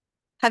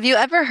Have you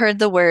ever heard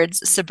the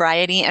words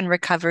sobriety and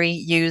recovery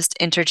used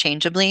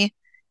interchangeably?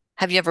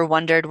 Have you ever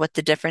wondered what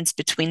the difference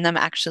between them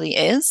actually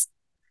is?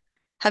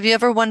 Have you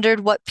ever wondered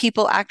what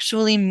people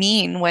actually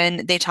mean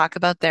when they talk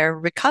about their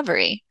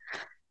recovery?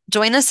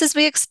 Join us as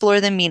we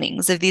explore the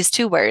meanings of these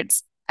two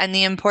words and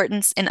the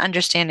importance in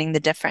understanding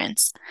the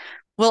difference.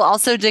 We'll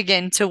also dig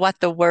into what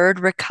the word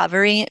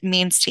recovery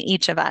means to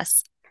each of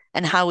us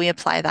and how we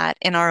apply that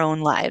in our own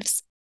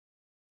lives.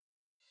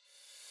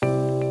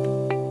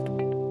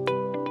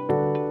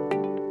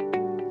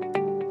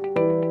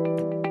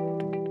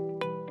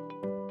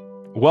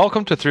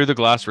 Welcome to Through the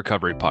Glass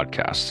Recovery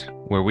Podcast,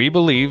 where we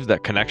believe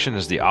that connection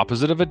is the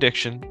opposite of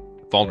addiction,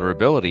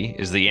 vulnerability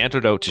is the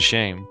antidote to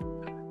shame,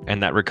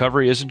 and that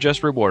recovery isn't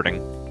just rewarding,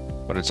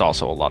 but it's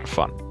also a lot of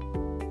fun.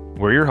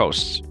 We're your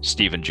hosts,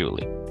 Steve and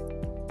Julie.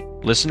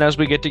 Listen as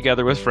we get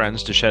together with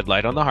friends to shed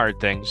light on the hard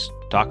things,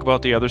 talk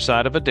about the other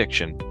side of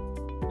addiction,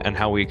 and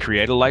how we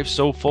create a life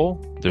so full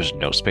there's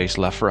no space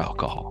left for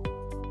alcohol.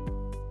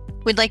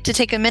 We'd like to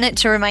take a minute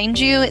to remind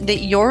you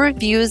that your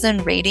reviews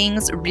and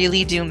ratings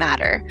really do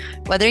matter.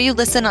 Whether you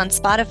listen on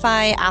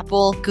Spotify,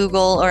 Apple,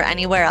 Google, or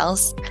anywhere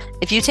else,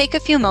 if you take a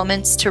few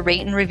moments to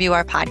rate and review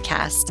our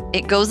podcast,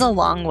 it goes a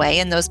long way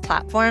in those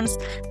platforms,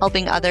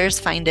 helping others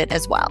find it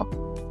as well.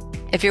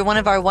 If you're one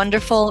of our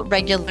wonderful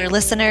regular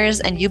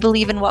listeners and you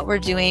believe in what we're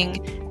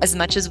doing as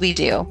much as we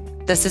do,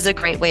 this is a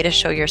great way to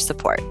show your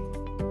support.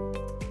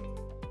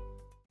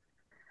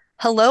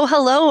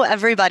 Hello,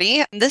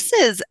 everybody. This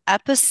is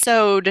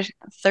episode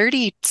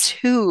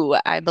 32,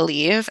 I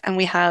believe, and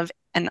we have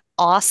an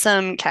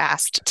awesome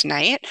cast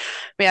tonight.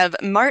 We have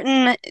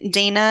Martin,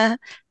 Dana,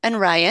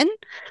 and Ryan,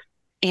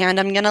 and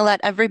I'm going to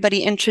let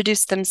everybody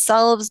introduce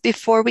themselves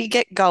before we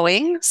get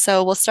going.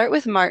 So we'll start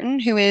with Martin,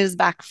 who is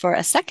back for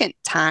a second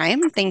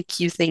time. Thank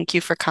you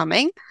for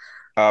coming.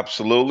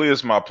 Absolutely.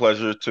 It's my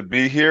pleasure to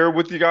be here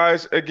with you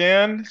guys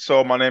again.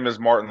 So, my name is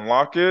Martin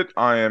Lockett.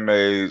 I am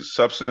a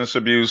substance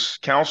abuse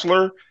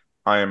counselor.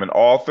 I am an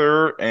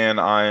author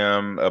and I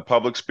am a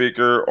public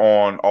speaker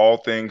on all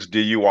things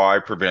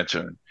DUI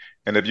prevention.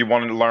 And if you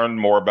want to learn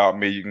more about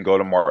me, you can go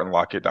to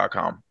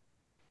martinlockett.com.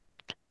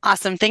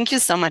 Awesome. Thank you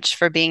so much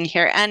for being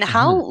here. And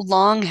how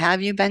long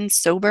have you been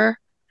sober?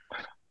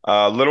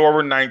 A little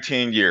over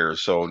 19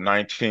 years. So,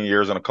 19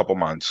 years and a couple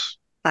months.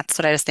 That's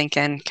what I was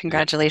thinking.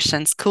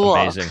 Congratulations. Cool.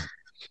 Amazing.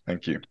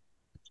 Thank you.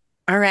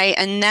 All right.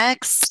 And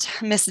next,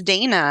 Miss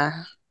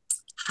Dana.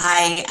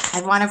 Hi,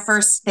 I want to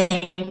first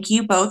thank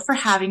you both for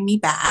having me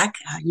back.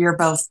 You're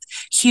both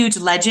huge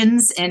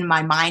legends in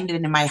my mind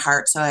and in my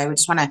heart. So I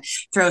just want to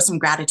throw some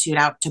gratitude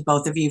out to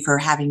both of you for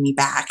having me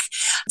back.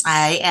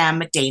 I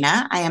am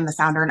Dana. I am the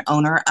founder and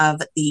owner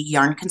of the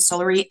Yarn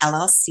Consolery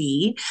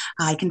LLC.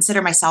 I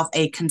consider myself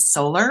a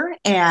consoler,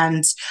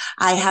 and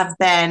I have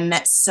been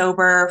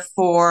sober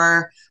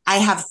I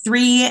have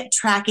 3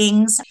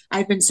 trackings.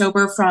 I've been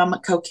sober from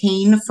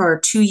cocaine for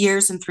 2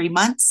 years and 3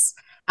 months,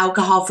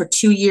 alcohol for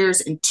 2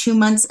 years and 2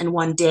 months and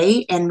 1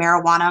 day, and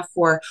marijuana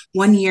for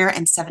 1 year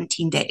and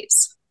 17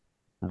 days.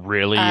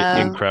 Really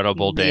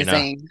incredible, Dana.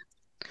 Amazing.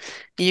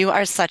 You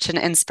are such an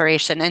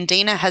inspiration. And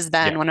Dana has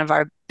been one of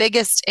our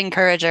biggest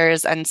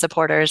encouragers and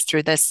supporters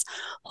through this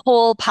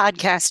whole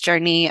podcast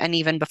journey and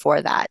even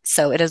before that.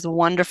 So it is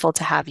wonderful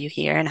to have you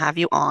here and have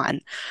you on.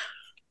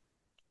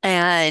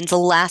 And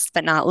last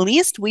but not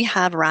least, we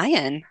have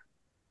Ryan.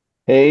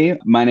 Hey,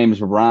 my name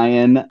is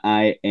Ryan.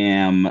 I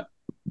am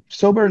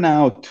sober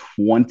now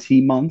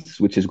 20 months,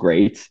 which is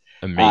great.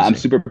 Amazing. I'm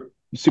super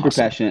Awesome.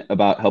 passionate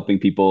about helping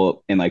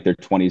people in like their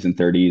 20s and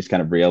 30s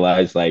kind of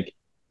realize like,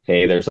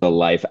 hey, there's a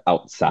life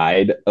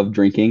outside of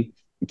drinking.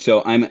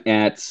 So I'm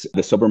at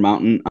the Sober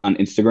Mountain on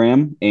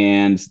Instagram,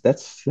 and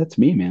that's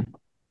me, man.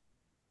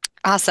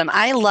 Awesome.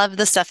 I love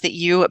the stuff that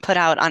you put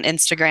out on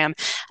Instagram.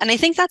 And I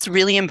think that's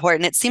really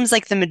important. It seems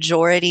like the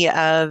majority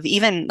of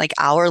even like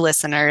our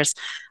listeners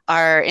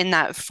are in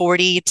that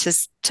 40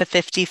 to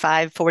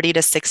 55, 40 to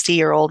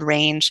 60-year-old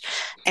range.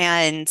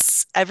 And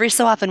every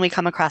so often we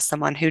come across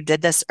someone who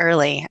did this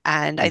early.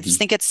 And I just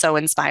think it's so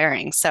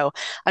inspiring. So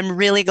I'm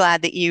really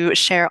glad that you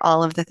share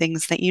all of the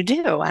things that you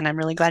do. And I'm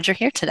really glad you're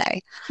here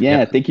today.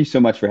 Yeah, thank you so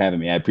much for having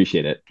me. I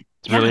appreciate it.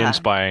 It's really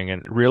inspiring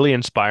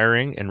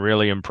and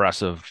really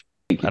impressive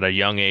at a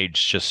young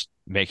age, just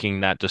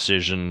making that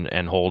decision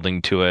and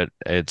holding to it.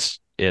 It's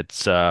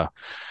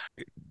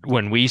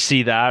when we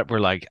see that, we're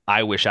like,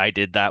 I wish I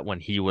did that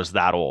when he was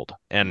that old.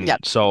 And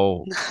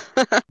so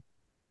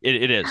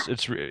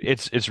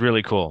it's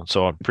really cool.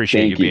 So I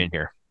appreciate you being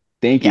here.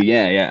 Thank you.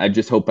 Yeah. I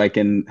just hope I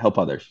can help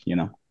others,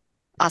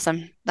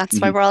 Awesome. That's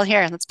why we're all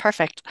here. That's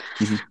perfect.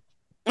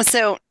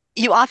 So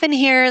you often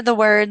hear the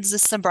words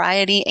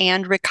sobriety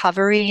and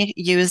recovery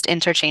used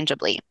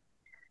interchangeably.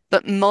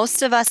 But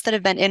most of us that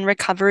have been in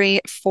recovery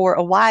for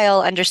a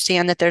while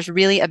understand that there's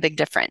really a big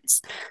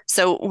difference.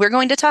 So we're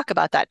going to talk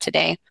about that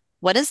today.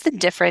 What is the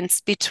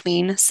difference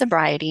between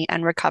sobriety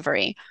and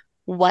recovery?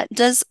 What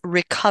does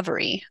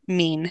recovery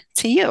mean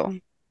to you?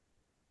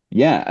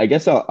 Yeah, I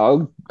guess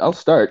I'll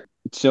start.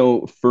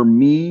 So for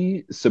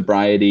me,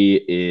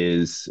 sobriety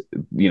is,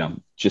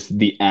 just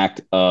the act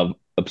of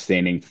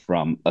abstaining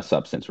from a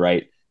substance,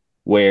 right?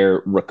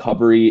 Where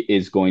recovery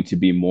is going to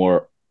be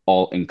more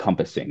all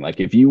encompassing. Like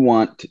if you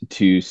want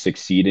to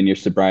succeed in your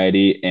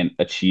sobriety and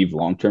achieve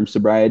long-term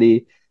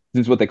sobriety,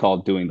 this is what they call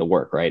doing the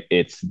work, right?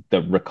 It's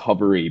the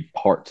recovery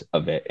part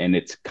of it, and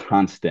it's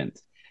constant.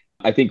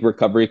 I think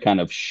recovery kind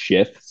of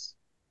shifts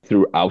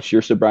throughout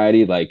your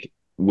sobriety. Like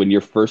when you're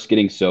first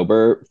getting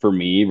sober, for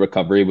me,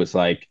 recovery was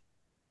like,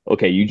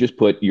 okay, you just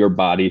put your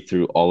body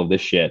through all of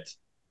this shit.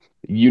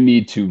 You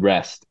need to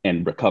rest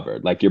and recover.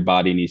 Like your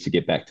body needs to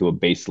get back to a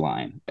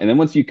baseline. And then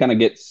once you kind of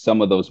get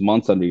some of those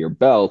months under your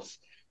belt,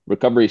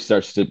 recovery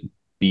starts to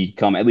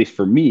become, at least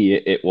for me,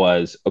 it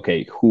was,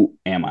 okay, who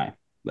am I?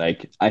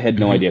 Like I had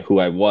no idea who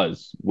I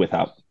was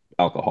without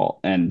alcohol.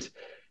 And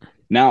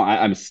now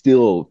I'm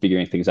still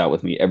figuring things out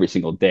with me every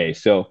single day.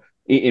 So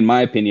in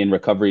my opinion,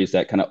 recovery is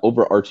that kind of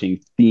overarching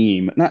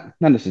theme, not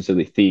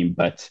necessarily theme,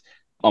 but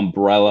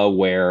umbrella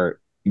where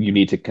you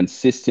need to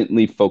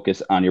consistently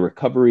focus on your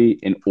recovery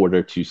in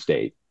order to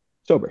stay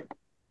sober.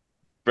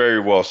 Very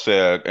well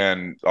said.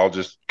 And I'll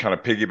just kind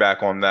of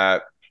piggyback on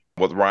that,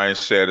 what Ryan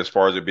said, as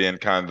far as it being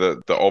kind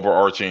of the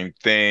overarching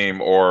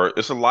theme, or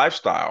it's a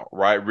lifestyle,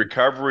 right?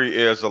 Recovery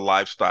is a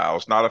lifestyle.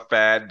 It's not a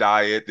fad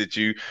diet that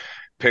you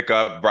pick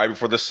up right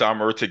before the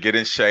summer to get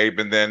in shape,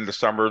 and then the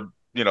summer,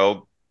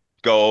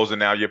 goes, and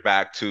now you're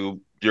back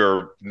to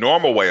your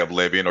normal way of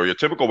living or your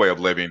typical way of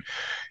living.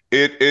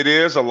 It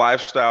is a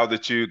lifestyle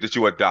that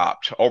you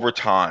adopt over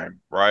time,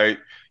 right?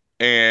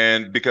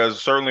 And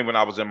because certainly when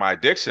I was in my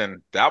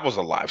addiction, that was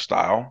a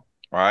lifestyle,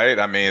 right?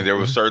 I mean, there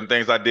were certain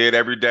things I did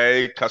every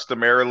day,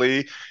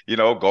 customarily,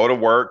 go to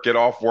work, get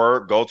off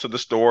work, go to the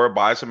store,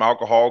 buy some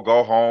alcohol,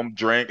 go home,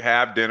 drink,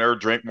 have dinner,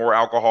 drink more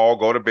alcohol,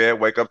 go to bed,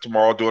 wake up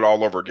tomorrow, do it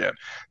all over again.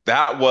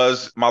 That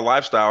was my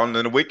lifestyle. And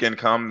then the weekend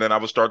come, then I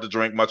would start to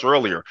drink much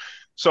earlier.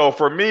 So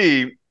for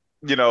me,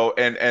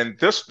 and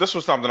this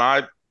was something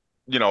I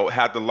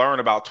had to learn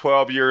about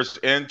 12 years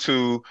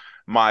into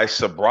my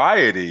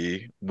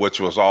sobriety, which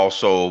was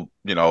also,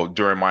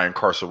 during my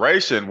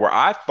incarceration, where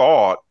I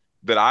thought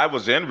that I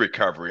was in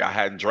recovery. I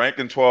hadn't drank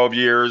in 12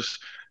 years.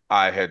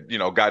 I had,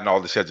 gotten all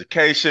this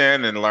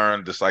education and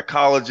learned the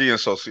psychology and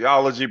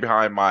sociology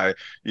behind my,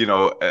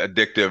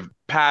 addictive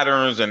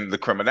patterns and the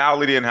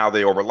criminality and how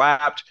they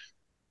overlapped.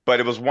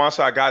 But it was once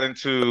I got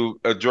into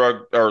a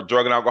drug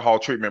and alcohol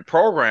treatment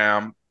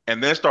program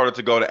and then started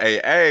to go to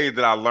AA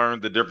that I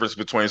learned the difference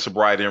between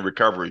sobriety and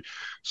recovery.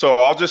 So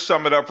I'll just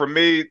sum it up. For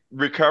me,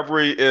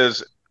 recovery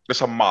is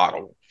it's a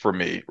model for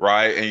me,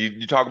 right? And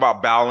you talk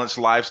about balanced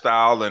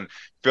lifestyle and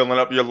filling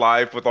up your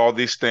life with all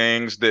these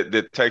things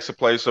that takes the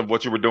place of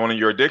what you were doing in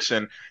your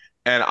addiction.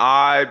 And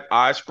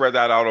I spread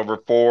that out over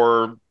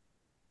four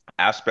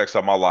aspects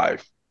of my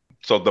life.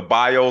 So the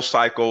bio,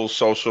 psycho,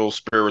 social,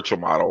 spiritual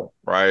model,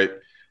 right?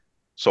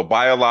 So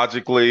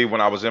biologically,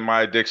 when I was in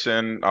my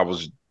addiction, I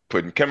was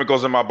putting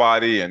chemicals in my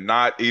body and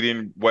not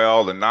eating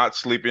well and not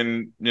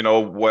sleeping,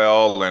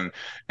 well,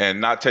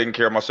 and not taking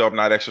care of myself,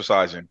 not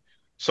exercising.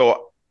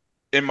 So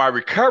in my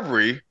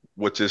recovery,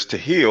 which is to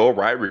heal,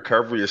 right?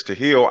 Recovery is to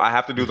heal. I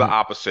have to do the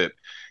opposite.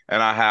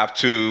 And I have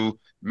to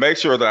make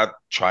sure that I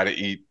try to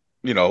eat,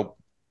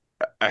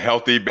 a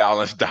healthy,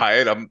 balanced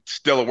diet. I'm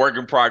still a work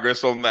in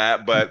progress on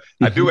that, but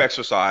I do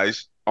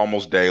exercise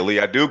almost daily.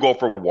 I do go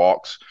for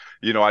walks.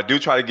 I do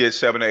try to get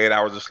 7 to 8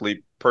 hours of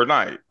sleep per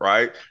night,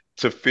 right?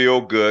 To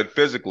feel good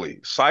physically.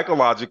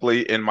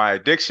 Psychologically, in my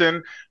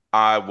addiction,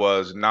 I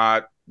was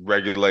not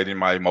regulating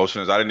my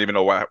emotions. I didn't even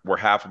know where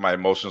half of my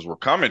emotions were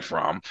coming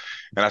from.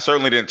 And I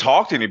certainly didn't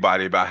talk to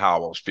anybody about how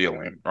I was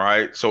feeling,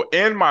 right? So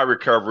in my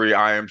recovery,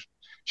 I am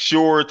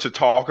sure to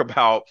talk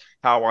about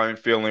how I'm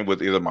feeling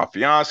with either my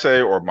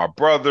fiance or my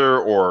brother,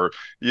 or,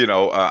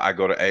 I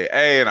go to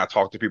AA and I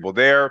talk to people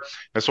there.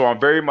 And so I'm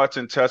very much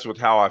in touch with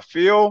how I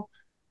feel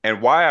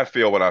and why I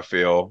feel what I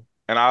feel.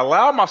 And I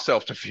allow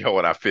myself to feel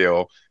what I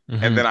feel.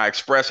 And then I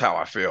express how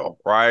I feel,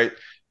 right?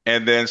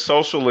 And then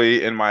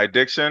socially, in my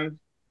addiction,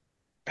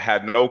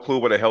 had no clue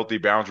what a healthy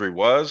boundary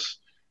was.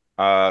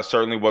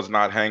 Certainly was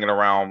not hanging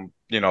around,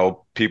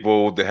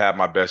 people that have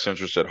my best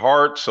interest at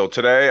heart. So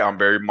today I'm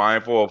very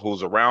mindful of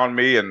who's around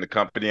me and the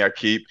company I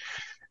keep.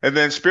 And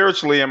then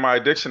spiritually, in my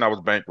addiction, I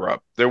was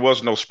bankrupt. There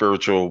was no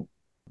spiritual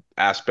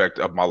aspect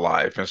of my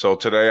life. And so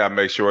today I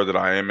make sure that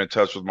I am in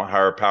touch with my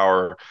higher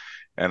power,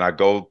 and I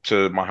go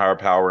to my higher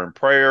power in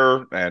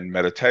prayer and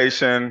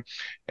meditation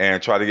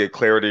and try to get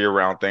clarity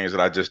around things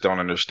that I just don't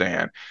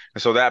understand.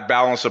 And so that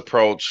balanced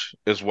approach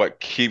is what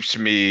keeps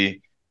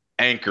me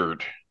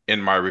anchored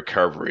in my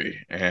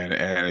recovery, and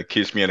it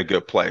keeps me in a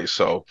good place.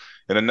 So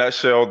in a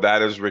nutshell,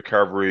 that is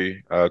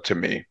recovery to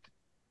me.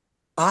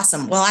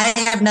 Awesome. Well, I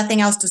have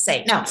nothing else to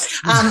say. No,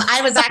 I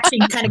was actually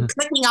kind of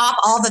clicking off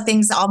all the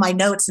things, all my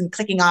notes, and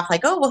clicking off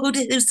like, oh, well,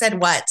 who said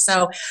what?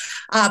 So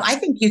I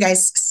think you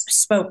guys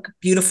spoke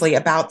beautifully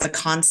about the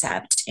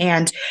concept.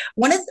 And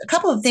a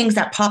couple of things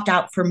that popped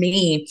out for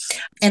me,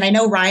 and I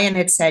know Ryan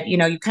had said, you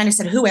kind of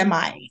said, who am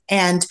I?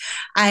 And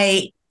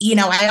I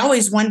I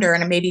always wonder,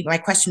 and maybe my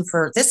question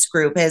for this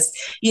group is,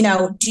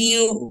 do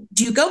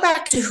you go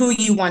back to who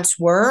you once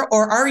were,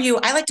 or are you?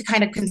 I like to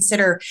kind of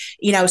consider,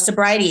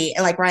 sobriety,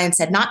 like Ryan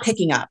said, not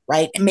picking up,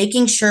 right, and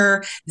making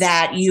sure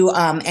that you,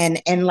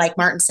 and like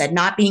Martin said,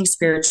 not being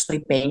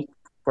spiritually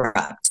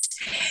bankrupt.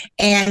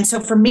 And so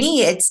for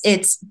me,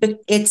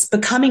 it's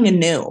becoming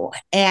anew,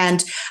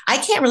 and I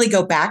can't really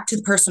go back to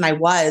the person I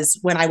was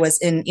when I was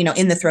in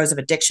the throes of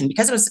addiction,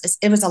 because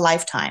it was a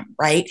lifetime,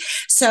 right?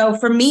 So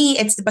for me,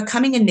 it's the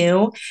becoming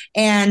anew,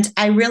 and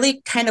I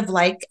really kind of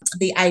like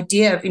the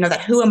idea of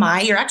that who am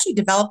I? You're actually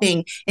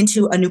developing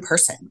into a new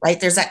person,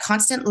 right? There's that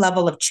constant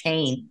level of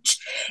change,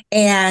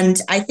 and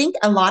I think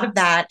a lot of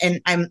that,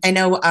 and I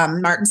know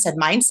Martin said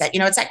mindset.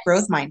 It's that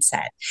growth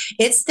mindset.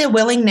 It's the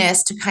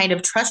willingness to kind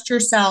of trust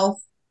yourself.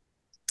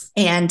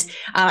 And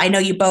I know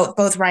you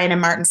both Ryan and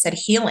Martin said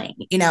healing.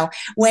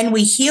 When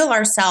we heal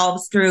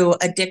ourselves through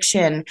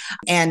addiction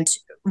and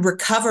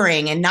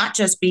recovering and not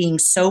just being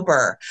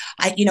sober,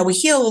 we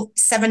heal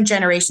 7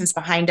 generations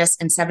behind us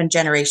and 7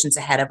 generations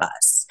ahead of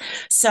us.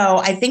 So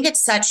I think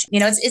it's such,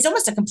 it's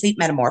almost a complete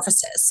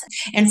metamorphosis.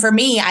 And for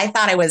me, I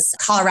thought I was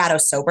Colorado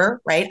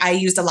sober, right? I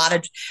used a lot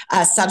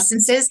of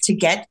substances to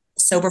get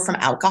sober from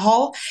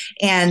alcohol.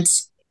 And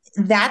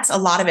that's a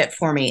lot of it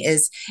for me.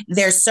 Is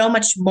there's so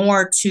much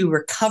more to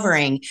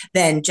recovering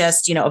than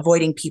just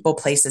avoiding people,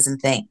 places, and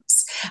things.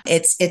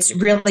 It's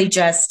really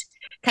just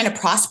kind of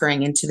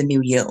prospering into the new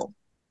you.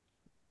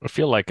 I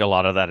feel like a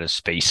lot of that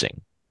is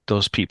facing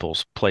those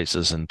people's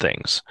places and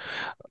things.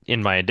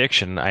 In my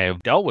addiction, I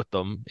have dealt with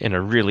them in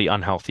a really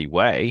unhealthy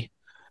way,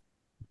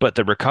 but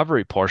the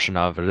recovery portion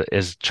of it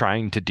is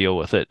trying to deal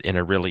with it in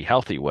a really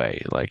healthy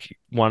way. Like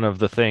one of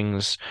the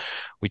things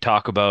we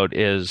talk about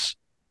is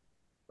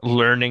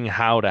learning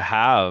how to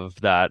have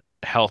that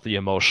healthy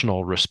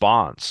emotional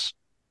response.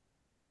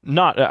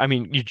 Not, I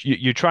mean,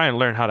 you try and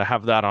learn how to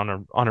have that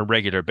on a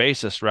regular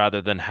basis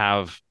rather than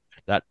have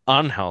that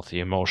unhealthy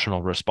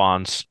emotional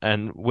response,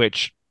 and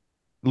which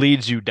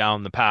leads you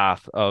down the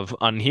path of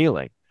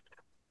unhealing.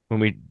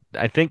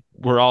 I think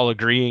we're all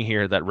agreeing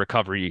here that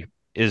recovery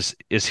is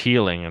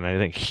healing, and I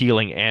think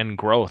healing and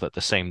growth at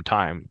the same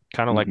time.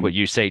 Kind of like Mm-hmm. what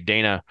you say,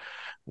 Dana,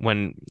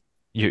 when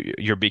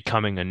you're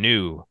becoming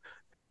anew.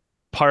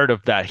 Part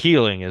of that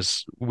healing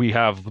is we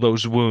have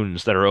those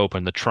wounds that are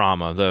open, the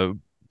trauma,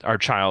 our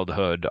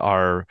childhood,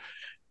 our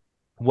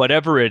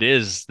whatever it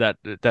is that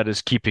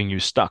is keeping you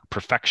stuck,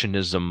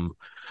 perfectionism,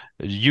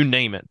 you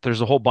name it.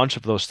 There's a whole bunch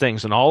of those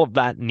things, and all of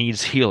that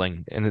needs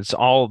healing, and it's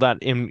all that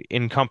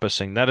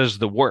encompassing. That is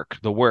the work.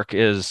 The work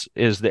is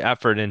the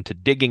effort into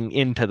digging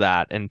into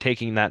that and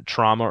taking that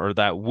trauma or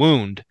that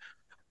wound,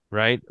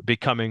 right?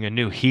 Becoming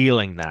anew,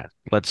 healing that.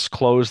 Let's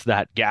close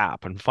that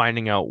gap and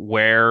finding out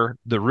where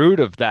the root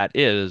of that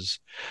is.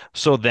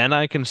 So then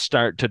I can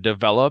start to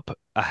develop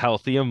a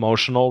healthy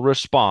emotional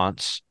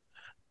response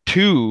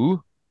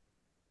to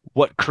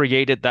what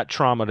created that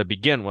trauma to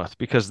begin with.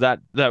 Because that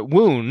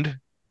wound,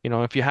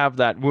 if you have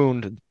that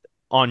wound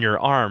on your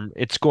arm,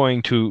 it's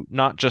going to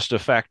not just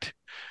affect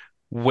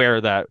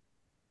where that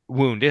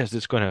wound is,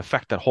 it's going to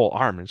affect that whole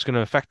arm. It's going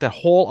to affect that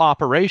whole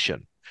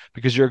operation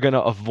because you're going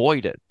to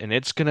avoid it, and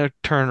it's going to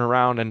turn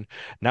around, and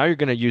now you're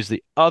going to use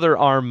the other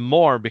arm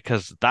more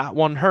because that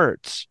one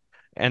hurts.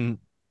 And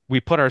we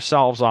put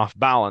ourselves off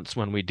balance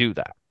when we do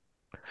that.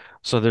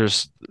 So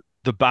there's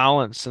the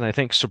balance, and I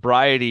think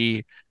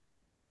sobriety,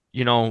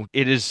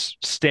 it is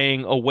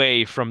staying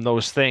away from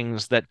those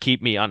things that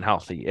keep me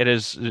unhealthy. It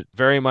is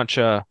very much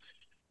a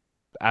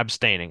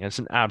abstaining. It's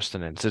an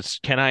abstinence. It's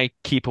can I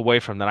keep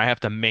away from that? I have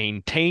to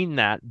maintain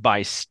that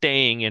by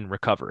staying in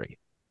recovery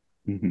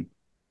Mm-hmm.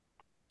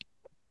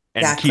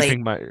 and Exactly.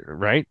 keeping my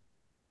right.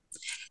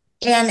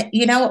 And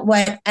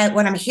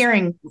what I'm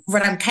hearing,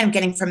 what I'm kind of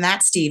getting from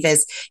that, Steve,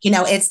 is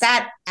it's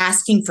that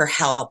asking for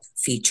help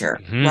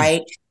feature, Hmm.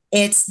 right?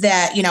 It's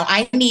that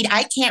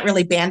I can't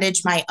really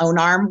bandage my own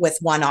arm with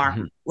one Hmm.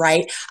 arm,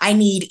 right? I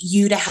need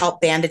you to help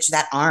bandage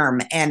that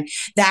arm, and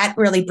that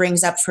really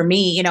brings up for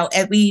me,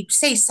 we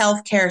say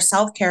self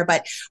care,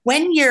 but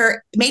when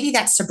you're maybe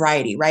that's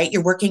sobriety, right?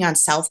 You're working on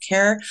self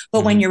care,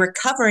 but when Hmm. you're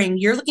recovering,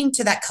 you're looking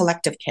to that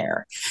collective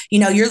care.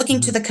 You're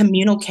looking to Hmm. the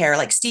communal care,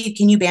 like, Steve,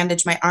 can you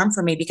bandage my arm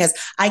for me? Because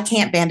I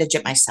can't bandage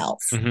it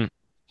myself. Hmm.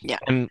 Yeah.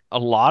 And a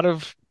lot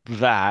of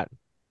that,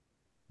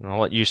 and I'll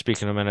let you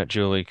speak in a minute,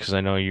 Julie, because I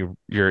know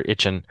you're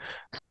itching.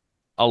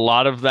 A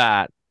lot of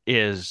that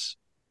is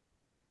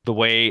the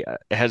way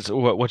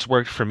what's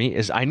worked for me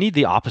is I need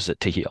the opposite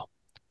to heal.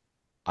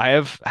 I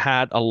have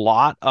had a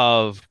lot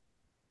of,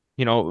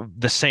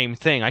 the same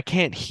thing. I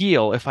can't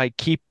heal if I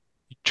keep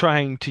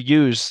trying to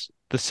use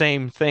the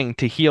same thing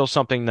to heal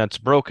something that's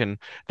broken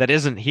that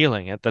isn't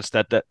healing it. That's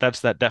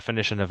that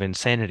definition of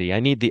insanity. I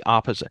need the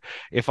opposite.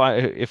 If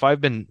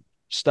I've been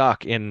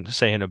stuck in,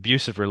 say, an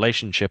abusive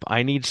relationship,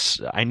 I need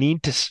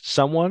to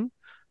someone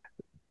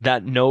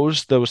that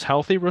knows those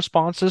healthy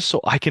responses so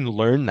I can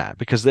learn that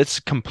because it's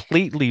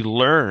completely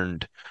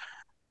learned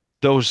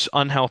those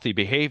unhealthy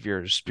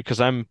behaviors because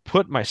I'm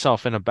put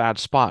myself in a bad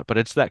spot. But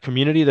it's that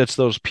community, that's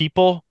those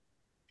people,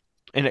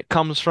 and it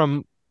comes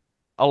from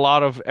a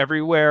lot of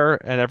everywhere,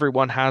 and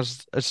everyone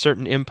has a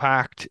certain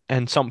impact,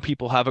 and some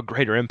people have a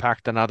greater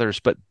impact than others,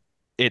 but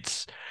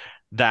it's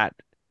that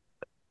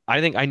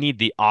I think I need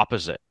the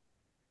opposite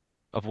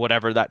of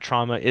whatever that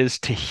trauma is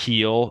to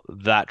heal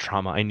that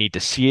trauma. I need to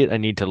see it, I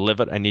need to live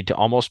it, I need to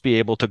almost be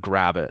able to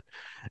grab it,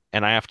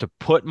 and I have to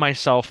put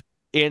myself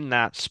in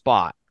that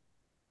spot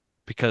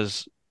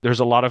because there's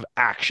a lot of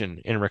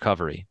action in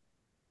recovery.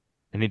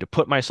 I need to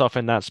put myself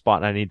in that spot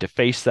and I need to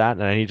face that,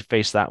 and I need to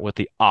face that with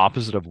the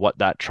opposite of what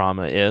that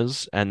trauma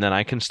is, and then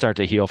I can start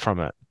to heal from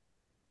it.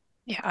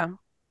 Yeah.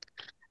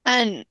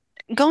 And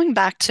going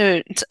back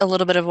to a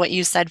little bit of what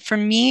you said, for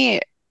me,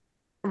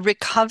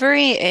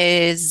 recovery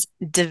is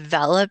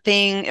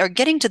developing or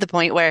getting to the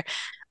point where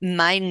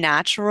my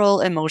natural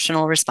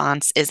emotional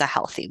response is a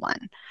healthy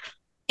one.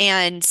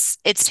 And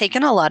it's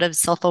taken a lot of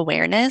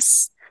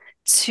self-awareness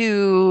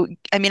to,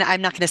 I mean,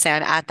 I'm not going to say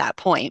I'm at that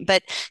point,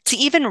 but to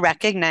even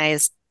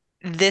recognize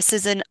this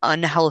is an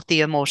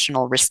unhealthy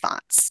emotional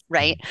response,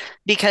 right?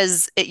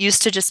 Because it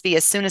used to just be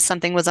as soon as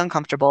something was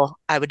uncomfortable,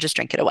 I would just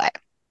drink it away.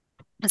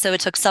 So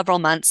it took several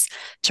months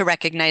to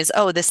recognize,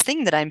 oh, this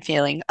thing that I'm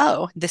feeling,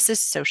 oh, this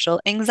is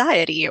social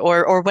anxiety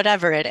or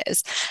whatever it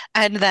is.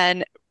 And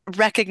then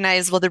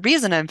recognize, well, the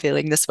reason I'm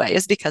feeling this way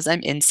is because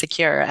I'm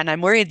insecure and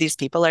I'm worried these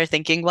people are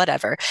thinking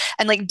whatever.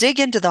 And like dig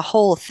into the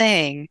whole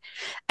thing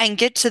and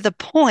get to the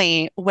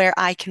point where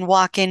I can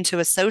walk into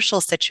a social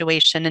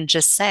situation and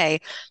just say,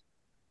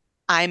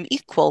 I'm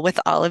equal with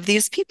all of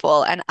these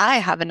people and I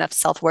have enough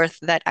self-worth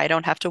that I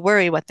don't have to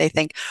worry what they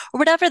think or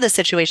whatever the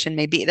situation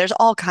may be. There's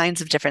all kinds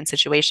of different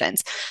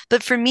situations.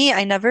 But for me,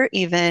 I never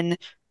even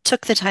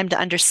took the time to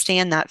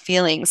understand that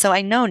feeling. So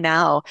I know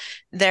now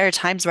there are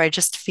times where I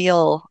just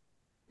feel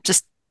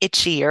just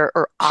itchy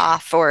or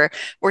off or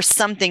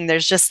something.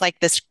 There's just like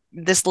this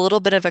little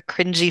bit of a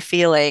cringy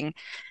feeling.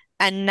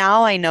 And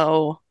now I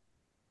know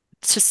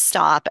to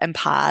stop and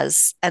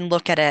pause and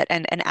look at it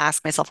and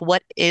ask myself,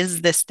 what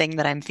is this thing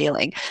that I'm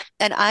feeling?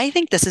 And I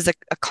think this is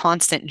a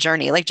constant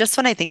journey. Like just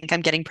when I think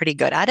I'm getting pretty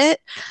good at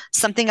it,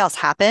 something else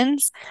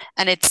happens.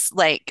 And it's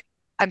like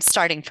I'm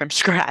starting from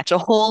scratch, a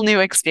whole new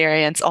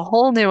experience, a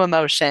whole new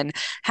emotion,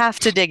 have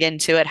to dig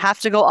into it, have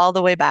to go all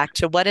the way back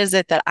to what is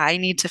it that I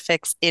need to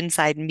fix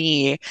inside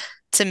me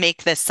to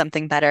make this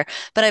something better.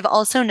 But I've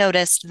also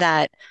noticed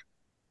that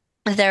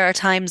there are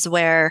times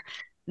where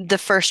the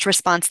first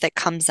response that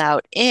comes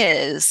out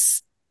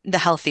is the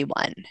healthy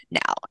one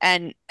now.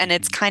 And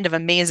it's Mhm. kind of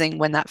amazing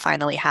when that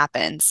finally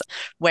happens,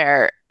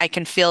 where I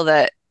can feel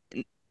the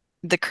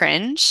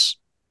cringe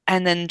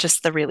and then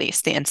just the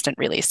release, the instant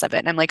release of it.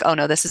 And I'm like, oh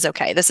no, this is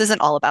okay. This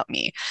isn't all about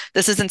me.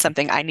 This isn't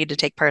something I need to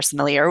take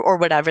personally or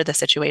whatever the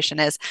situation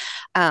is.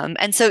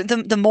 And so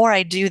the more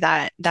I do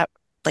that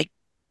like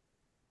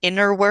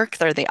inner work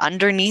or the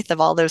underneath of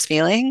all those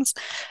feelings,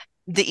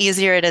 the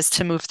easier it is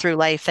to move through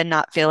life and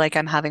not feel like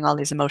I'm having all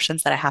these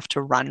emotions that I have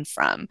to run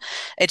from.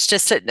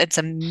 It's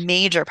a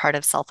major part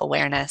of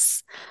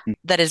self-awareness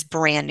that is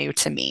brand new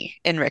to me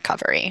in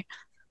recovery.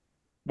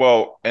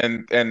 Well,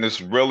 and it's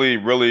really,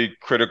 really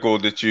critical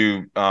that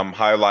you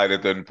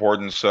highlighted the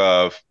importance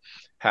of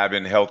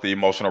having healthy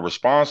emotional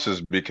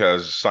responses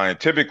because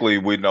scientifically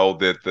we know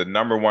that the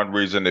number one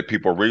reason that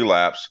people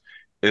relapse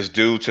is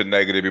due to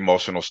negative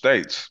emotional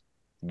states.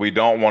 We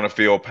don't want to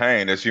feel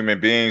pain. As human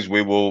beings,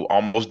 we will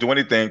almost do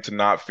anything to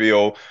not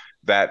feel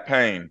that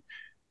pain.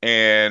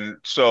 And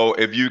so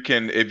if you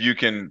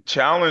can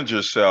challenge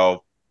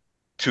yourself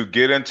to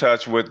get in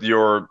touch with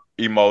your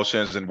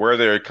emotions and where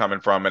they're coming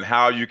from and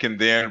how you can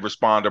then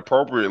respond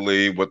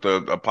appropriately with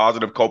a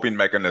positive coping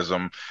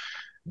mechanism,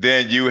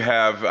 then you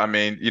have, I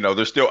mean,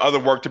 there's still other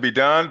work to be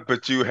done,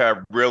 but you have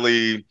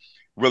really,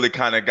 really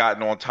kind of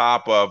gotten on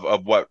top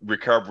of what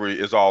recovery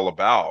is all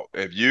about.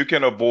 If you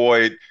can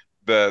avoid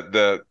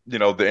the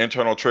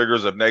internal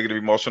triggers of negative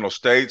emotional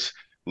states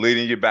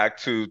leading you back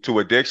to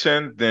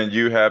addiction, then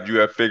you have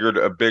figured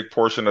a big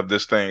portion of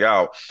this thing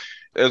out.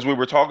 As we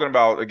were talking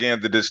about,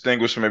 again, the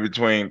distinguishment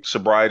between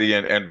sobriety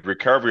and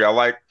recovery, I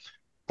like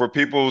for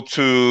people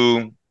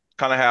to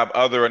kind of have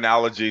other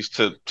analogies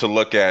to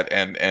look at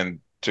and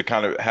to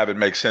kind of have it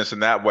make sense in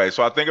that way.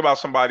 So I think about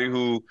somebody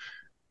who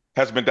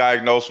has been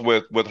diagnosed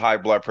with high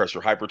blood pressure,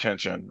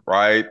 hypertension,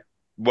 right?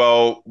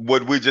 Well,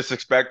 would we just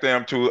expect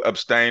them to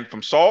abstain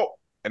from salt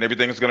and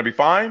everything is going to be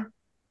fine?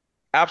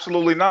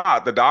 Absolutely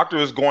not. The doctor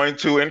is going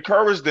to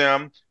encourage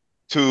them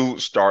to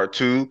start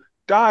to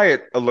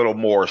diet a little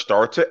more,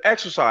 start to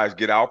exercise,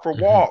 get out for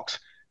Hmm. walks,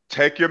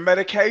 take your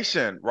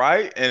medication,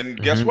 right?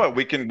 And guess Hmm. what?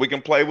 We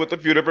can play with a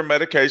few different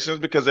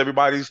medications because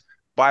everybody's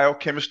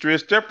biochemistry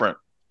is different.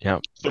 Yeah.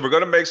 So we're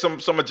going to make some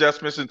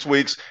adjustments and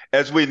tweaks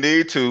as we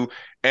need to,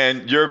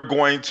 and you're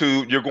going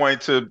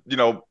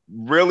to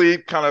really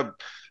kind of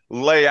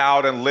lay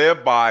out and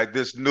live by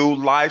this new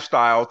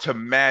lifestyle to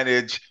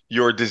manage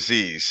your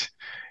disease.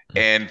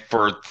 And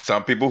for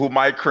some people who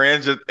might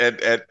cringe at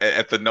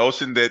the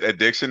notion that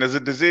addiction is a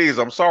disease,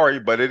 I'm sorry,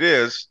 but it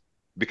is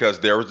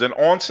because there is an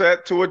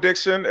onset to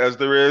addiction as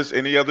there is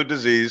any other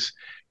disease.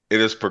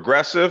 It is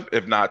progressive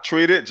if not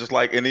treated, just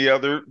like any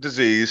other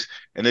disease,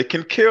 and it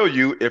can kill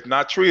you if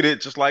not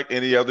treated, just like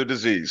any other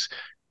disease.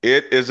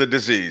 It is a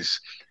disease.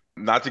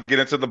 Not to get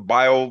into the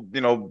bio,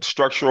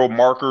 structural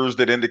markers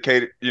that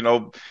indicate,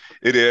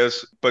 it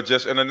is, but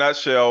just in a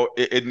nutshell,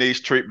 it needs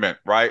treatment,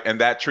 right? And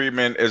that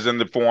treatment is in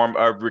the form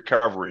of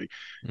recovery.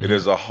 It Hmm.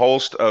 is a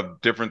host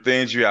of different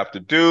things you have to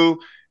do,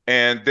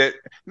 and that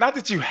not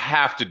that you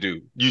have to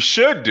do, you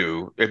should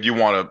do if you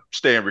want to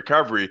stay in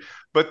recovery,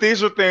 but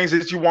these are things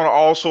that you want to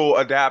also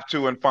adapt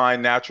to and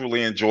find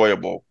naturally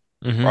enjoyable,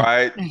 Hmm.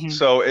 right? Hmm.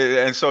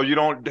 So you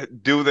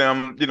don't do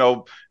them,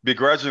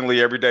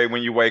 begrudgingly every day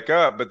when you wake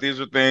up, but these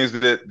are things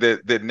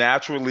that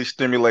naturally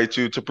stimulate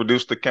you to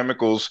produce the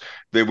chemicals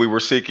that we were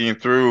seeking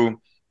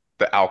through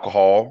the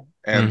alcohol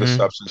and the Hmm.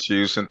 substance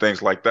use and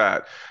things like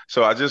that.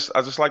 So I just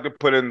like to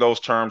put it in those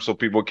terms so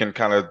people can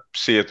kind of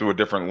see it through a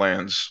different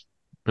lens.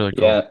 Really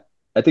cool. Yeah,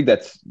 I think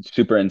that's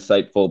super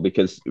insightful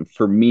because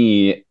for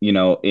me,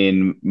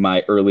 in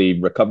my early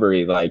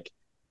recovery, like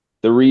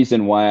the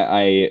reason why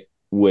I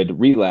would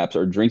relapse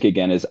or drink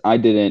again is I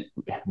didn't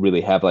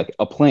really have like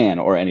a plan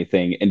or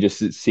anything. And just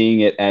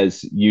seeing it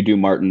as you do,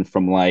 Martin,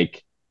 from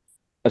like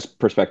a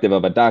perspective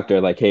of a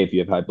doctor, like, hey, if you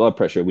have high blood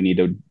pressure,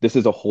 this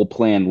is a whole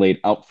plan laid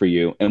out for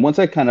you. And once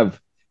I kind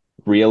of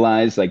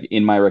realized, like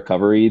in my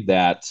recovery,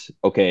 that,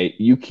 okay,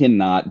 you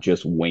cannot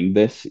just wing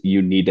this.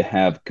 You need to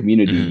have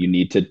community. Hmm. You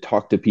need to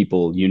talk to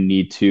people. You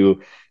need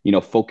to,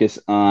 focus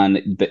on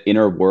the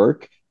inner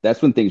work.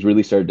 That's when things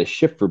really started to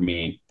shift for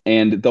me.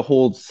 And the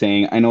whole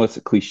saying, I know it's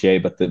a cliche,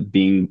 but the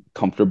being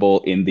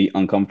comfortable in the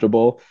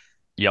uncomfortable,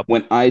 Yep.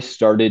 when I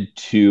started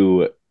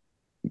to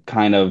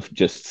kind of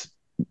just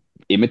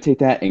imitate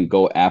that and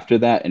go after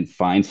that and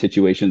find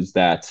situations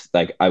that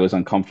like I was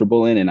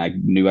uncomfortable in and I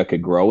knew I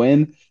could grow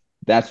in,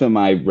 that's when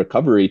my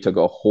recovery took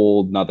a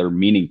whole nother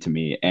meaning to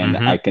me. And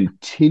Hmm. I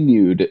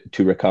continued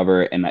to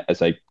recover. And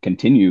as I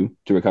continue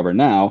to recover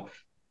now,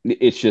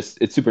 it's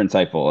super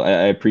insightful.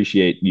 I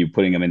appreciate you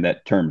putting them in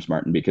that terms,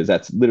 Martin, because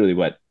that's literally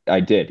what I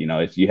did.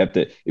 It's, you have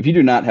to, if you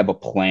do not have a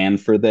plan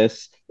for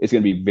this, it's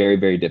going to be very,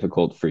 very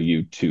difficult for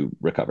you to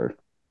recover.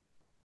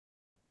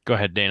 Go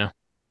ahead, Dana.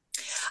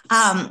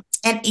 And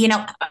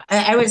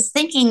I was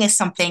thinking of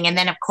something, and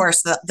then of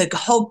course the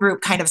whole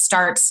group kind of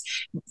starts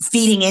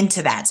feeding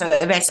into that. So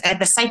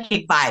the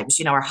psychic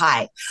vibes, are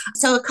high.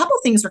 So a couple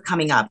things were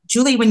coming up.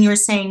 Julie, when you were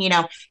saying,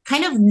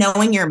 kind of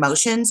knowing your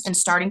emotions and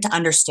starting to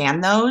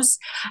understand those.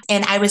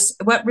 And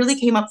what really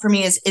came up for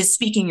me is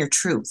speaking your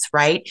truth,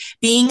 right?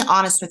 Being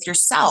honest with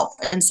yourself.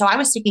 And so I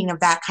was thinking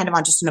of that kind of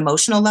on just an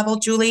emotional level,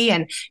 Julie,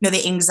 and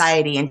the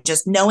anxiety and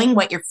just knowing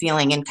what you're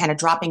feeling and kind of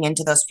dropping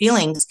into those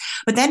feelings.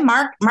 But then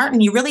Martin,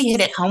 you really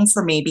hit it home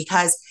for me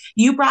because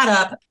you brought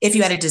up if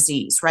you had a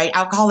disease, right?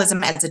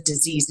 Alcoholism as a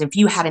disease. And if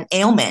you had an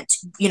ailment,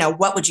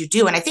 what would you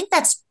do? And I think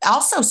that's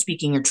also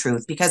speaking your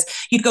truth because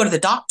you'd go to the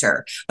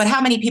doctor. But how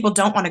many people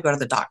don't want to go to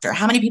the doctor?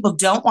 How many people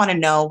don't want to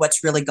know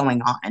what's really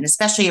going on? And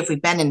especially if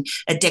we've been in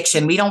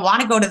addiction, we don't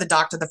want to go to the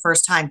doctor the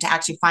first time to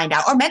actually find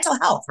out, or mental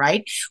health,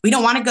 right? We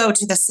don't want to go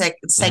to the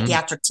Hmm.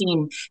 psychiatric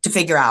team to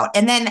figure out.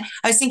 And then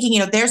I was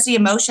thinking, there's the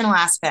emotional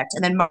aspect.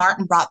 And then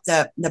Martin brought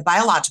the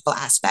biological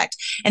aspect.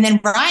 And then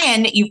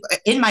Brian, you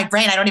in my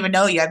brain, I don't even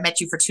know you. I've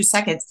met you for 2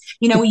 seconds.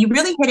 You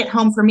really hit it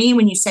home for me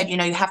when you said, you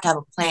have to have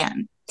a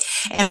plan.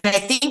 And I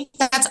think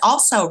that's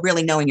also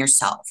really knowing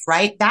yourself,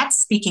 right? That's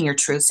speaking your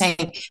truth,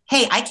 saying,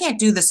 hey, I can't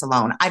do this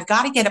alone. I've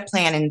got to get a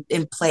plan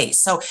in place.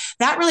 So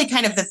that really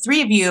kind of the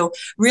three of you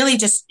really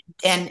just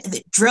and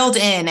drilled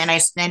in. And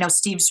I know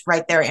Steve's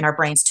right there in our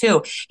brains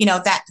too.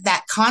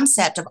 That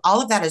concept of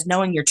all of that is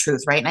knowing your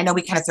truth, right? And I know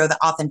we kind of throw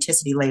the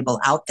authenticity label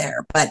out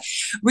there, but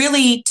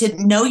really to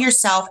know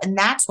yourself. And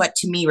that's what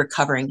to me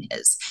recovering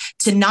is,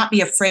 to not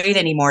be afraid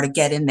anymore to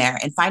get in there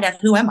and find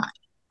out who am I,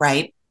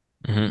 right?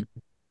 Hmm.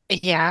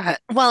 Yeah.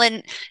 Well,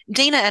 and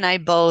Dana and I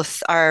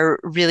both are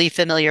really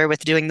familiar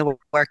with doing the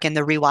work in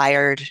the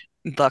Rewired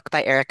book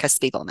by Erica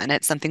Spiegelman.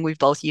 It's something we've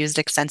both used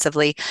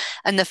extensively.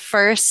 And the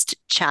first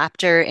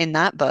chapter in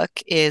that book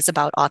is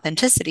about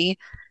authenticity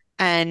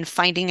and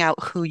finding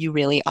out who you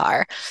really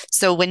are.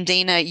 So when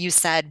Dana, you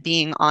said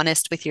being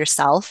honest with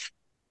yourself,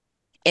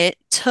 it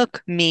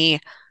took me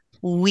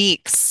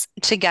weeks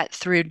to get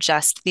through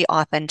just the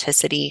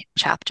authenticity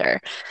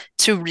chapter,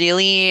 to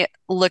really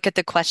look at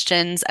the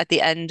questions at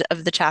the end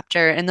of the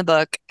chapter in the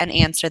book and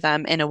answer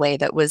them in a way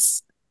that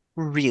was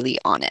really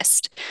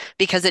honest,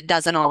 because it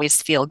doesn't always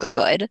feel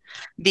good,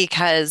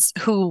 because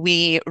who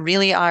we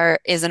really are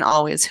isn't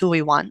always who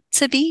we want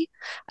to be.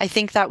 I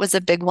think that was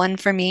a big one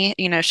for me.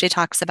 She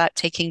talks about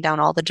taking down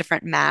all the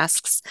different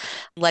masks,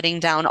 letting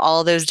down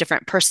all those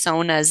different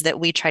personas that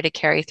we try to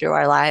carry through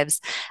our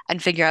lives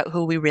and figure out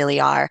who we really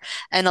are.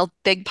 And a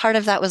big part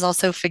of that was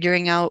also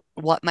figuring out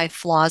what my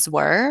flaws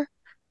were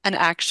and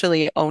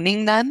actually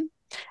owning them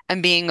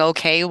and being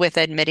okay with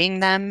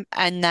admitting them,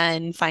 and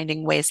then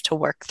finding ways to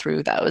work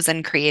through those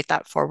and create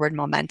that forward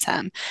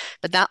momentum.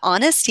 But that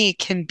honesty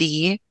can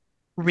be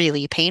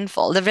really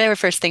painful. The very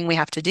first thing we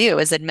have to do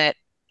is admit,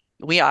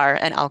 we are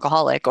an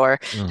alcoholic or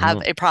have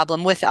Hmm. a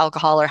problem with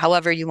alcohol or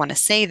however you want to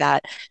say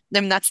that,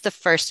 then that's the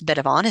first bit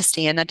of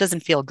honesty, and that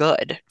doesn't feel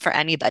good for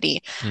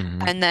anybody.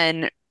 Hmm. And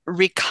then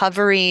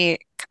recovery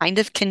kind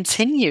of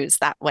continues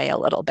that way a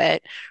little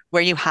bit,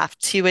 where you have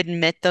to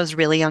admit those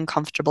really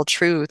uncomfortable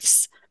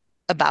truths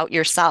about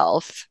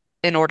yourself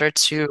in order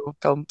to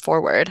go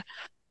forward.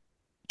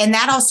 And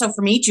that also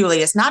for me,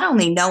 Julie, is not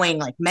only knowing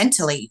like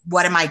mentally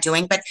what am I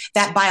doing, but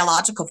that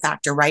biological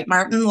factor, right,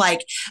 Martin?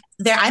 Like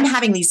there, I'm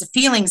having these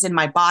feelings in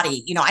my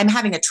body. I'm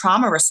having a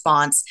trauma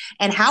response,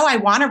 and how I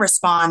want to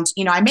respond.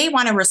 I may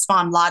want to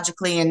respond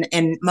logically and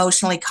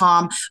emotionally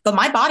calm, but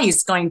my body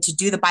is going to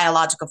do the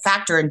biological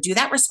factor and do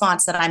that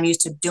response that I'm used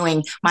to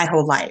doing my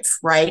whole life,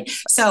 right?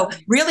 So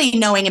really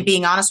knowing and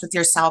being honest with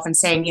yourself and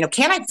saying,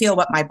 can I feel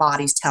what my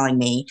body's telling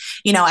me?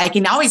 I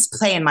can always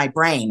play in my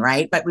brain,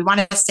 right? But we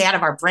want to stay out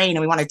of our brain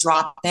and we want to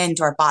drop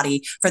into our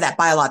body for that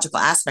biological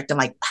aspect. And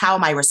like, how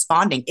am I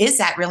responding? Is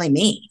that really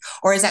me?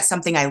 Or is that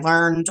something I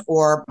learned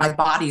or my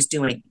body's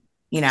doing,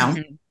 you know?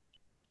 Mhm.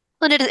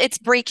 And it's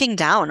breaking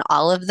down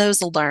all of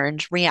those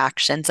learned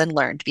reactions and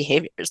learned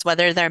behaviors,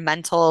 whether they're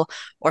mental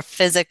or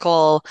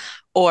physical,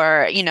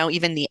 or,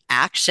 even the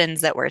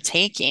actions that we're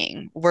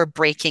taking. We're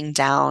breaking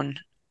down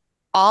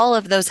all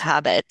of those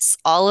habits,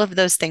 all of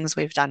those things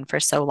we've done for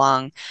so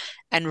long,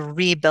 and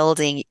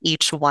rebuilding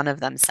each one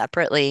of them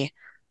separately,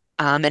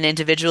 and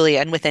individually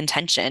and with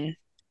intention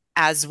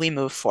as we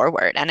move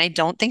forward. And I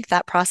don't think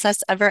that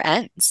process ever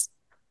ends.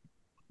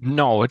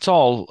 No, it's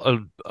all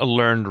a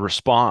learned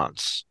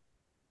response.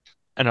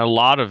 And a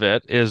lot of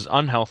it is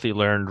unhealthy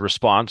learned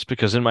response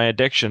because in my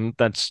addiction,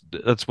 that's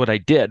what I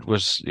did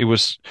was it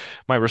was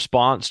my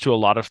response to a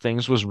lot of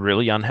things was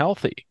really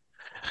unhealthy.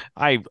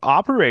 I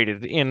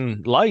operated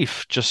in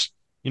life just,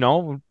 you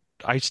know,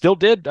 I still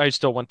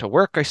went to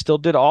work. I still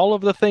did all of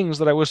the things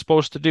that I was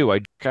supposed to do.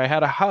 I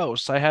had a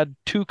house, I had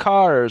two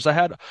cars, I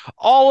had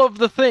all of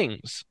the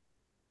things.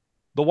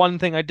 The one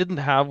thing I didn't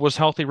have was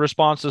healthy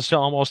responses to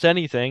almost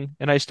anything,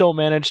 and I still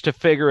managed to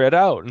figure it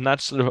out. And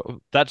that's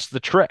the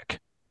trick.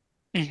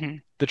 Hmm.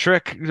 The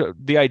trick,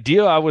 the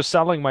idea I was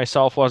selling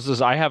myself was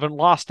is I haven't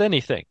lost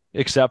anything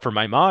except for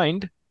my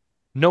mind.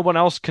 No one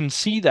else can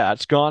see that.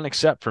 It's gone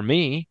except for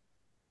me,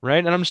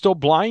 right? And I'm still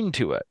blind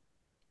to it.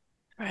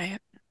 Right.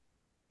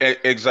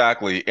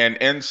 Exactly. And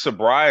in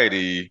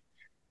sobriety,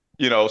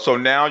 so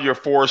now you're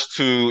forced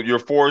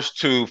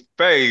to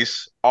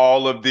face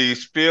all of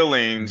these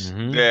feelings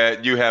Hmm.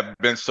 that you have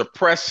been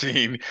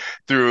suppressing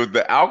through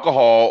the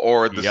alcohol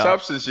or the Yep.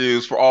 substance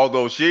use for all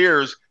those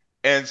years.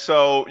 And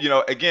so,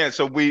 again,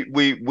 so we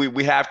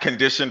have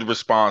conditioned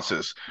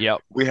responses. Yep.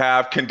 We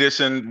have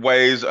conditioned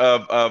ways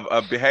of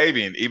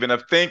behaving, even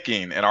of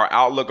thinking, and our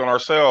outlook on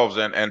ourselves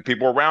and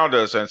people around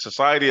us and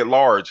society at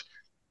large.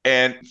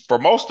 And for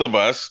most of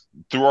us,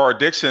 through our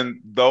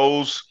addiction,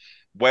 those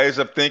ways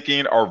of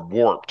thinking are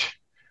warped.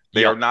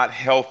 They are Yep. not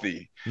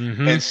healthy.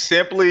 Hmm. And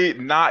simply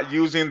not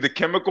using the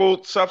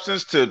chemical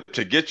substance to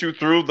get you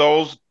through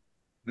those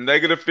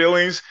negative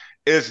feelings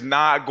is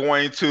not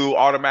going to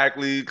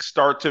automatically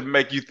start to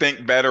make you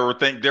think better or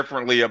think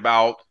differently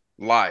about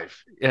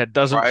life, It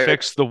doesn't right?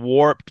 fix the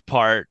warped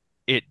part.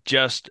 It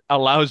just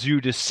allows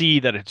you to see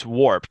that it's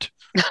warped.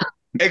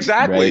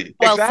 Exactly, Right.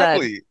 Well said.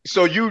 exactly.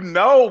 So you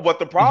know what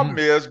the Hmm. problem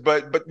is,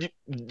 but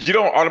you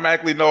don't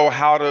automatically know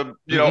how to,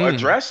 Mm-mm.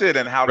 address it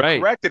and how to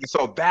Right. correct it. And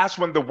so that's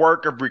when the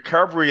work of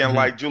recovery and Hmm.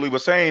 like Julie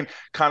was saying,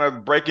 kind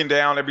of breaking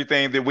down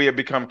everything that we have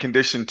become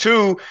conditioned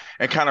to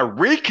and kind of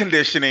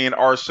reconditioning Hmm.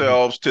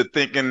 ourselves to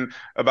thinking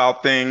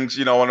about things,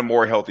 in a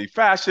more healthy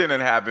fashion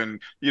and having,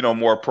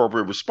 more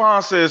appropriate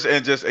responses.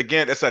 And just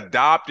again, it's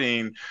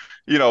adopting,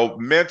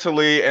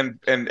 mentally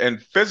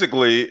and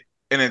physically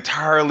an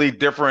entirely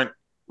different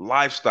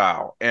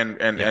lifestyle and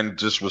Yep. and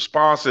just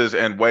responses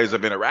and ways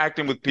of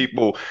interacting with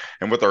people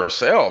and with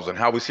ourselves and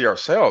how we see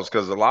ourselves.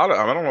 Because a lot of,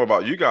 I don't know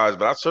about you guys,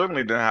 but I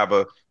certainly didn't have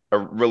a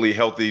really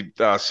healthy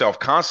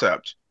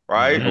self-concept,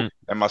 right? Hmm. Nope.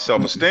 And my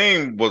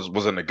self-esteem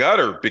was in the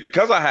gutter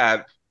because I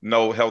had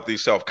no healthy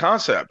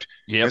self-concept.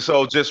 Yep. And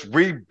so just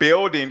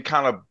rebuilding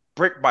kind of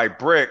brick by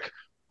brick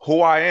who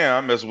I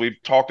am, as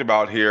we've talked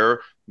about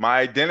here, my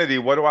identity,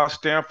 what do I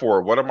stand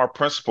for? What are my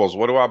principles?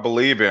 What do I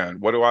believe in?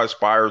 What do I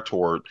aspire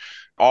toward?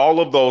 All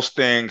of those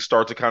things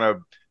start to kind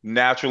of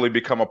naturally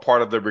become a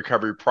part of the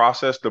recovery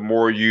process the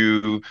more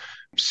you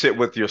sit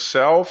with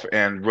yourself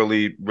and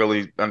really,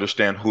 really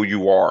understand who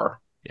you are.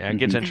 Yeah, it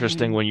gets Hmm.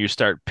 interesting Hmm. when you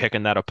start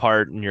picking that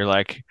apart and you're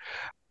like,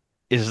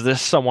 is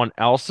this someone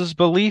else's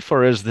belief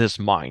or is this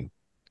mine?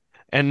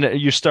 And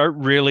you start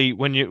really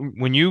when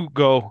you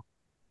go,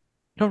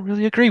 I don't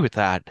really agree with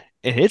that.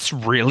 And it's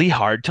really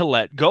hard to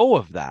let go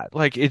of that.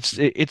 Like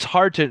it's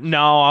hard to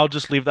no, I'll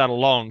just leave that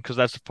alone because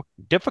that's a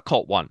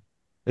difficult one.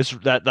 It's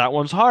that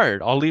one's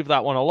hard. I'll leave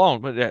that one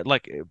alone. But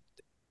like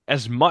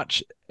as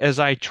much as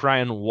I try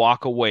and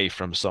walk away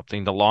from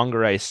something, the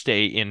longer I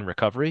stay in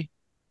recovery,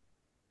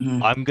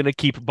 Mm. I'm gonna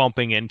keep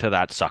bumping into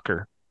that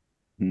sucker.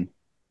 Hmm.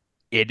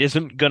 It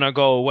isn't gonna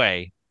go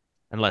away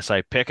unless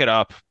I pick it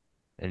up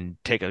and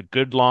take a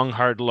good long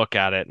hard look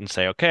at it and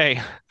say, okay,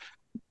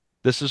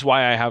 This is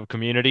why I have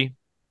community.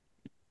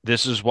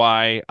 This is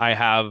why I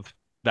have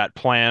that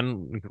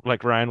plan,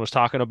 like Ryan was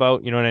talking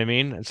about. You know what I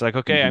mean? It's like,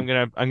 okay,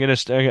 Mhm. I'm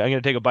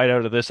gonna take a bite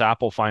out of this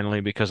apple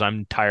finally because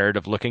I'm tired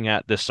of looking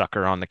at this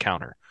sucker on the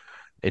counter.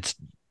 It's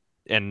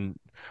and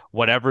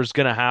whatever's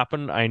gonna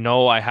happen, I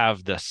know I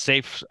have a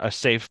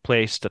safe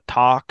place to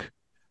talk.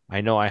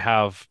 I know I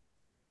have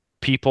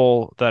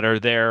people that are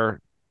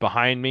there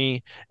behind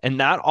me, and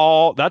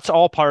that's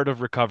all part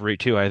of recovery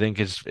too. I think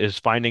is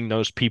finding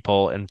those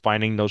people and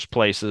finding those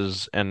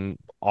places and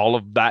all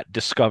of that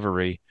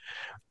discovery,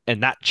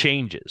 and that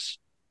changes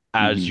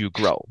as Mhm. you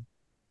grow.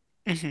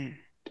 Hmm.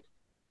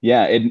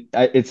 Yeah,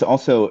 it's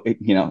also,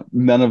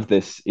 none of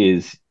this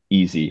is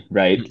easy,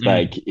 right? Mm-mm.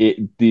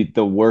 Like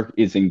the work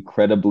is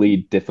incredibly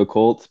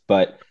difficult,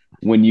 but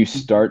when you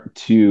start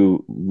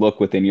to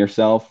look within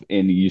yourself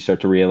and you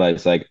start to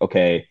realize like,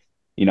 okay,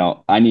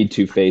 I need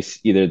to face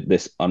either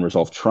this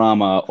unresolved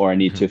trauma or I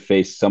need Mhm. to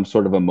face some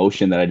sort of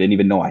emotion that I didn't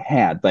even know I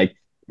had. Like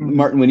Mhm.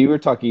 Martin, when you were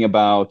talking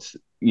about,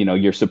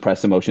 your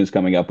suppressed emotions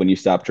coming up when you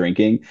stop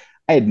drinking,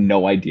 I had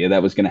no idea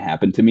that was going to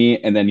happen to me.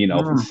 And then,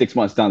 Mm. 6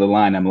 months down the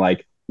line, I'm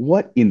like,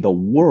 what in the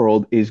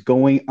world is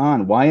going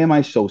on? Why am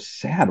I so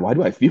sad? Why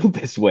do I feel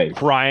this way?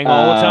 Crying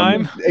all the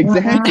time. Mhm.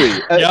 Exactly.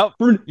 Yep.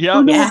 For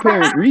Yep. no Yeah.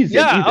 apparent reason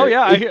Yeah. Oh either.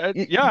 yeah.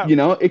 It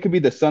Yeah. it could be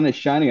the sun is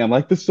shining. I'm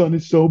like, the sun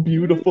is so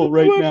beautiful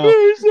right now.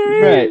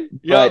 Right. Amazing.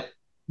 Yep.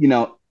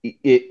 But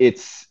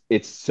it's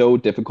so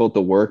difficult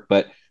to work.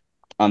 But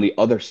on the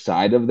other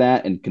side of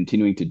that and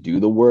continuing to do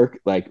the work,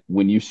 like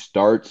when you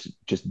start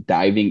just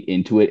diving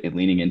into it and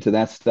leaning into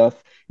that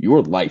stuff,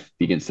 your life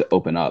begins to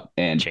open up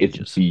and it's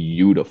Changes.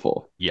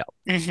 beautiful. Yep.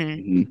 Hmm.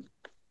 Mhm.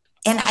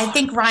 And I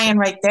think, Ryan,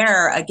 right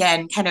there,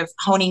 again, kind of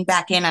honing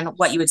back in on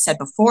what you had said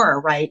before,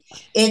 right?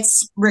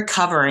 It's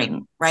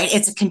recovering, right?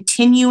 It's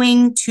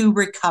continuing to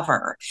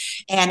recover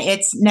and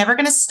it's never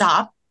going to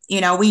stop. We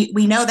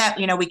know that,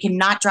 we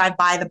cannot drive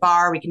by the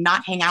bar. We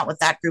cannot hang out with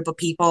that group of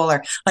people,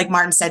 or like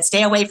Martin said,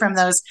 stay away from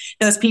those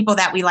people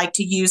that we like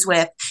to use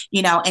with,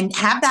 and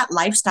have that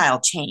lifestyle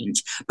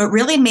change, but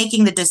really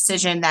making the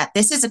decision that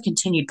this is a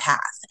continued path.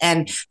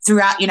 And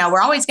throughout,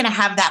 we're always going to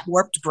have that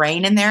warped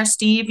brain in there,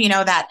 Steve,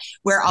 that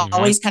we're Hmm.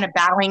 always kind of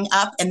battling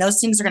up and those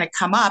things are going to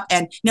come up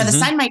and the Hmm.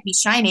 sun might be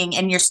shining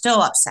and you're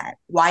still upset.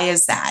 Why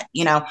is that?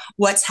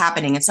 What's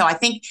happening? And so I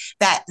think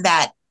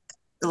that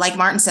like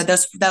Martin said,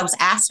 those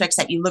aspects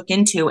that you look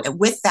into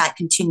with that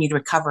continued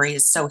recovery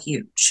is so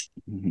huge.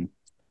 Mhm.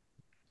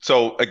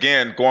 So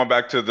again, going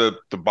back to the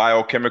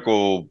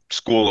biochemical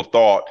school of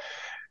thought,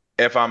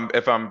 if I'm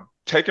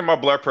taking my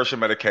blood pressure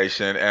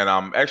medication and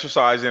I'm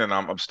exercising and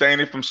I'm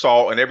abstaining from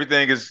salt and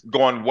everything is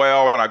going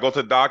well and I go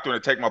to the doctor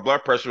and they take my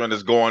blood pressure and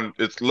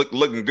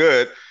looking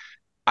good,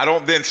 I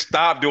don't then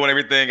stop doing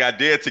everything I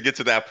did to get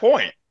to that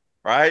point,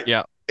 right?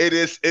 Yeah. It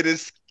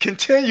is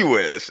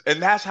continuous, and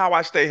that's how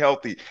I stay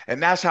healthy,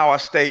 and that's how I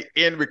stay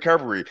in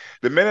recovery.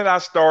 The minute I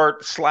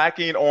start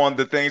slacking on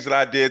the things that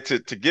I did to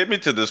get me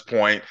to this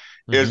point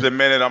is Hmm. the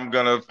minute I'm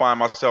gonna find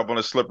myself on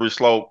a slippery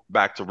slope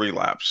back to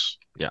relapse.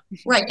 Yeah.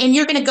 Right. And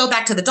you're going to go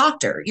back to the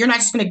doctor. You're not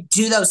just going to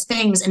do those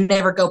things and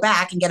never go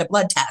back and get a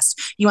blood test.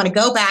 You want to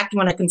go back, you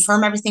want to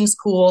confirm everything's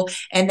cool,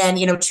 and then,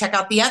 check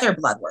out the other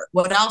blood work.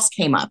 What else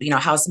came up?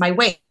 How's my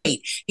weight?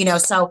 And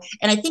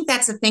I think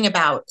that's the thing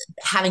about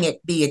having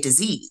it be a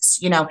disease.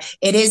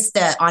 It is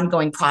the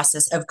ongoing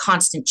process of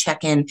constant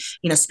check in,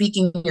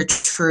 speaking your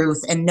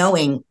truth and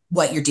knowing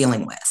what you're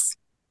dealing with.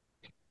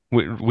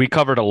 We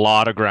covered a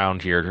lot of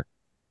ground here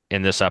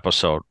in this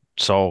episode.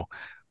 So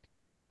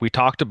we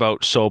talked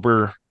about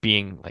sober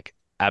being like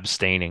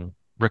abstaining,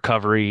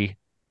 recovery,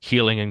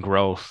 healing and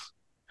growth,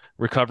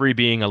 recovery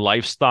being a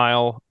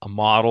lifestyle, a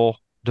model,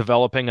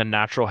 developing a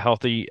natural,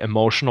 healthy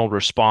emotional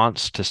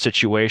response to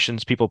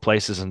situations, people,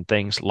 places, and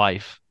things,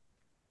 life,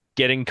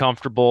 getting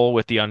comfortable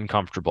with the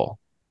uncomfortable.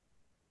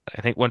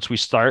 I think once we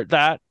start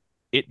that,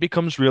 it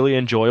becomes really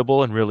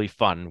enjoyable and really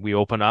fun. We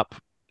open up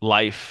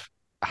life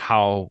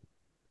how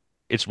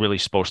it's really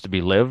supposed to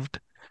be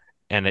lived,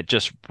 and it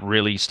just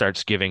really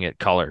starts giving it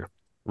color.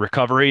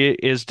 Recovery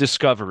is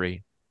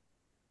discovery,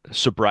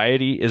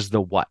 sobriety is the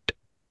what,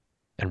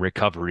 and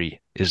recovery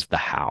is the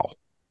how.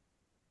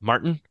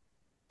 Martin,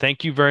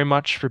 thank you very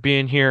much for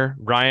being here.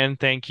 Ryan,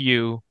 thank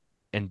you.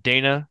 And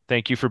Dana,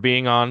 thank you for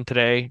being on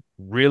today.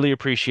 Really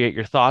appreciate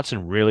your thoughts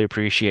and really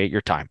appreciate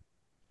your time.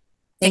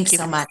 Thank Thanks you.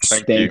 so much.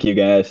 Thank you. Thank you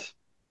guys.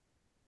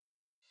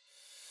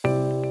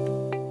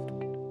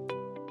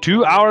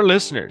 To our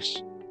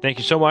listeners, thank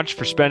you so much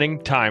for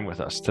spending time with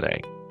us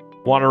today.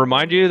 Want to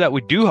remind you that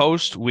we do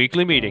host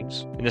weekly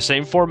meetings in the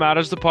same format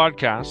as the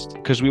podcast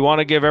because we want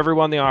to give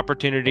everyone the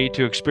opportunity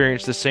to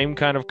experience the same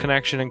kind of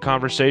connection and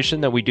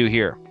conversation that we do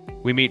here.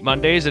 We meet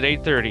Mondays at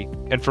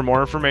 8:30, and for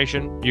more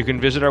information, you can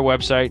visit our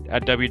website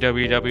at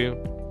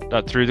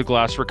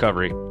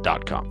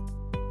www.throughtheglassrecovery.com.